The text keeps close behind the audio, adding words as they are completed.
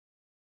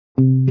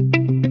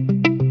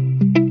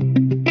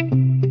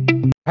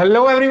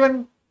Hello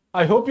everyone,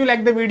 I hope you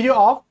like the video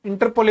of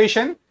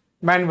interpolation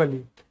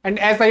manually. And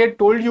as I had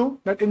told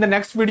you that in the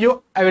next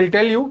video, I will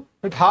tell you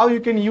that how you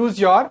can use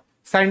your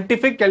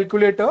scientific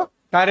calculator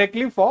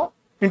directly for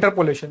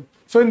interpolation.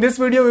 So in this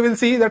video, we will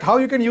see that how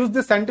you can use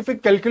this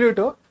scientific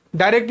calculator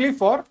directly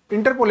for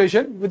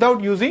interpolation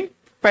without using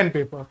pen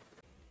paper.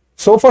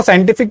 So for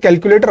scientific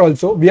calculator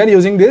also, we are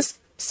using this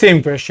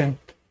same question.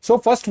 So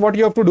first what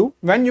you have to do,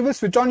 when you will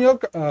switch on your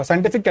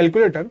scientific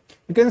calculator,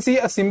 you can see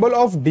a symbol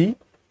of D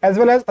as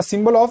well as a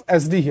symbol of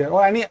SD here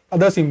or any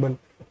other symbol.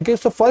 Okay,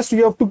 so first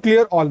you have to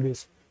clear all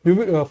this.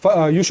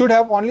 You should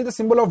have only the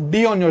symbol of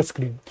D on your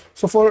screen.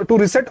 So to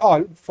reset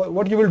all,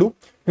 what you will do,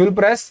 you will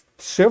press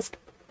Shift,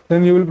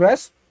 then you will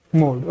press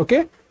Mode.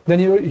 Okay, then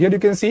here you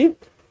can see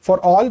for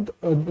all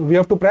we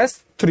have to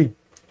press 3.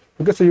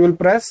 Okay, so you will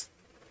press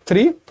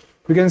 3.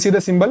 You can see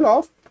the symbol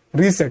of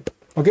reset.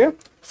 Okay,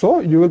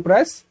 so you will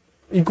press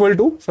equal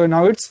to, so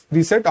now it's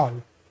reset all.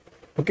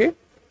 Okay,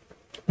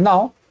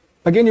 now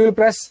again you will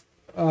press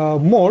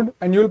mode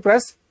and you will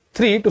press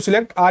 3 to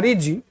select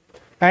REG,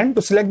 and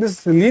to select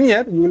this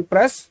linear you will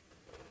press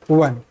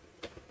 1.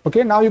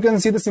 Okay, now you can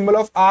see the symbol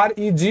of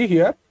REG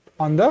here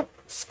on the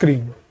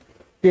screen.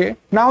 Okay,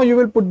 now you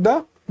will put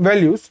the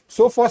values.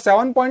 So for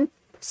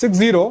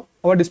 7.60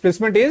 our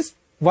displacement is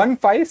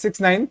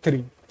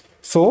 15693.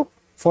 So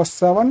for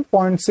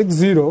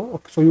 7.60,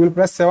 so you will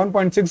press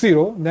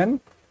 7.60, then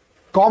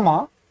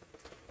comma,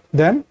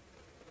 then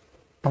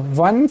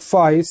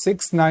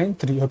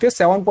 15693. Okay,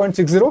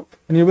 7.60,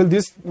 and you will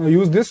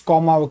use this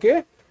comma.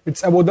 Okay,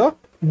 it's above the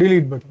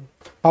delete button.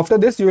 After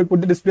this you will put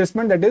the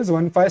displacement, that is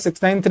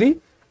 15693.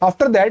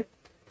 After that,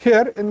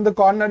 here in the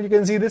corner you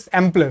can see this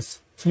M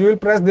plus, so you will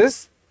press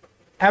this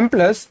M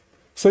plus,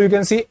 so you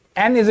can see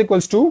n is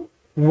equals to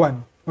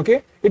 1.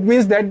 Okay, it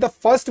means that the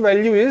first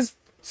value is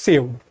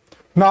saved.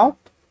 Now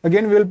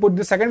again we will put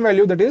the second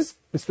value, that is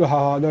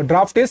the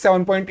draft is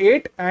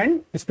 7.8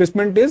 and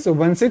displacement is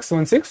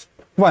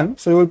 16161.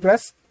 So you will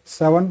press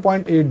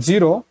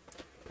 7.80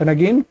 and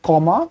again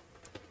comma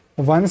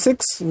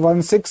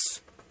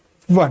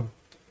 16161.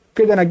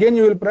 Okay, then again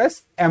you will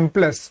press M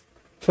plus.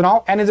 So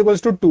now n is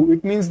equals to 2.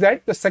 It means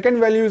that the second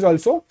value is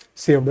also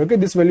saved. Okay,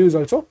 this value is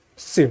also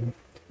saved.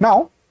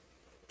 Now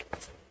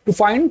to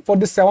find for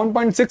this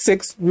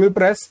 7.66, we will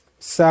press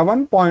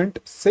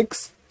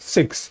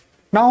 7.66.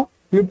 Now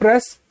you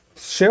press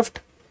Shift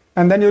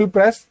and then you will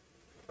press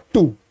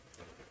 2.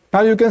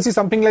 Now you can see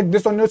something like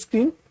this on your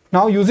screen.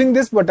 Now using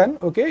this button,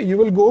 okay, you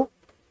will go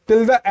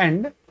till the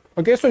end.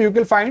 Okay, so you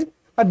will find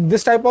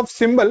this type of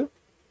symbol.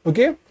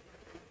 Okay,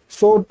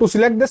 so to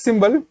select the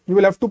symbol you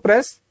will have to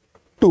press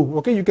 2.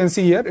 Okay, you can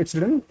see here it's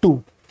written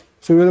 2,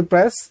 so you will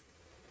press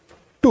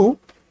 2.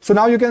 So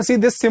now you can see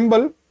this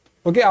symbol,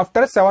 okay,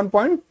 after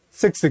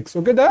 7.66.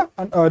 okay, the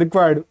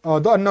required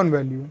the unknown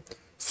value.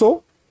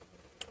 So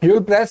you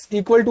will press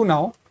equal to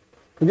now.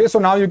 Okay, so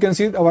now you can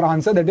see our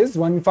answer, that is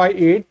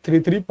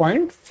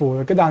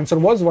 15833.4. Okay, the answer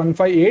was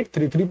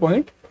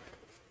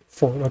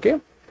 15833.4. Okay,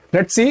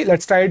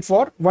 let's try it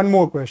for one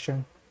more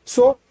question.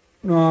 So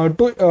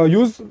to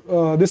use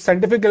this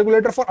scientific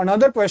calculator for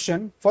another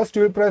question, first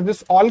you will press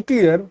this all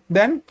clear,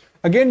 then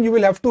again you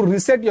will have to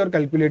reset your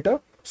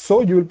calculator. So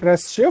you will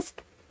press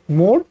Shift,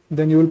 Mode,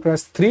 then you will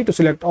press 3 to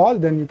select all,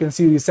 then you can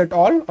see reset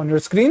all on your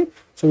screen.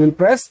 So you will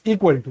press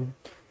equal to.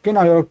 Okay,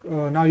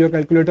 now your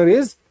calculator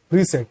is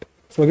reset.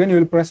 So again you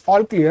will press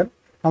all clear.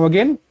 Now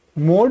again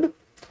mode,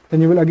 then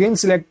you will again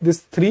select this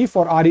 3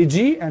 for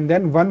REG and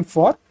then 1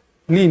 for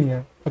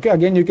linear. Okay,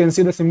 again you can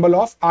see the symbol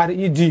of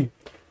REG,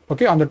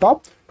 okay, on the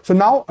top. So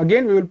now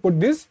again we will put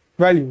these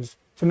values.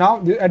 So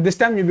now at this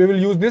time we will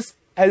use this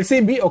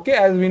LCB. Okay,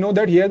 as we know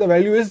that here the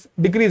value is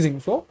decreasing.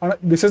 So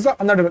this is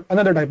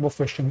another type of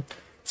question.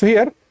 So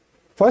here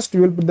first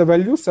you will put the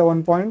value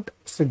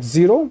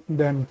 7.60,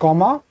 then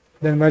comma,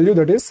 then value,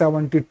 that is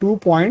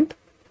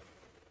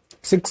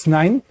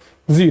 72.690.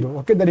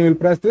 Okay, then you will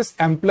press this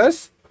M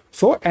plus.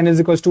 So n is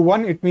equals to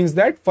 1. It means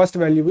that first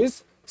value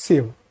is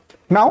saved.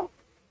 Now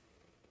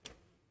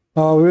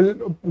we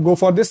will go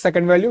for this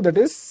second value, that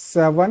is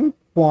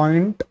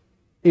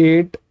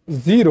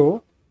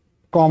 7.80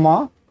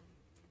 comma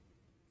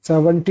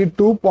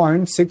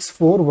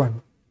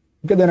 72.641.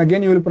 Okay, then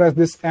again you will press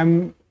this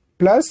M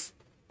plus.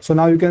 So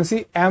now you can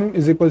see M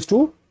is equals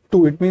to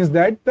 2. It means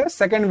that the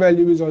second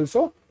value is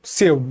also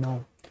saved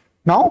now.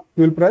 Now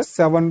you will press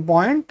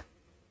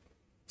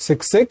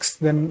 7.66,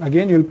 then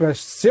again you will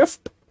press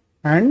Shift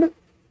and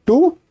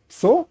 2.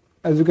 So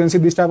as you can see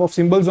this type of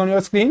symbols on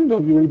your screen, so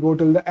you will go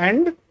till the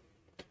end.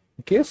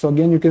 Okay, so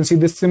again you can see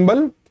this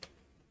symbol.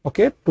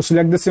 Okay, to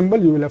select the symbol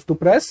you will have to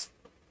press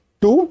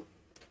 2.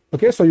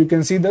 Okay, so you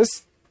can see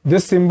this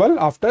symbol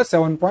after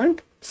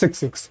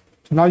 7.66. So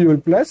now you will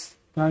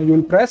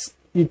press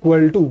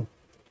equal to.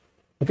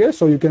 Okay,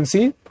 so you can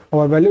see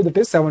our value, that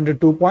is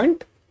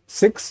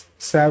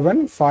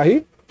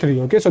 72.6753.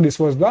 Okay, so this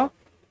was the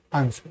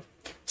answer.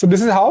 So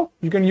this is how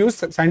you can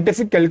use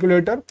scientific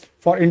calculator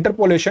for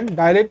interpolation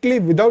directly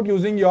without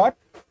using your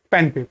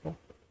pen paper.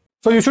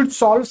 So you should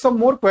solve some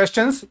more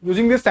questions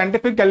using this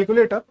scientific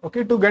calculator,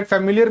 okay, to get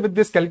familiar with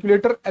this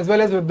calculator as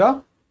well as with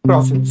the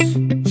process.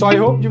 So I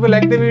hope you will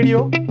like the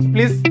video.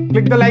 Please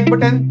click the like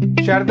button,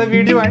 share the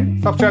video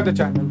and subscribe the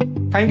channel.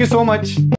 Thank you so much.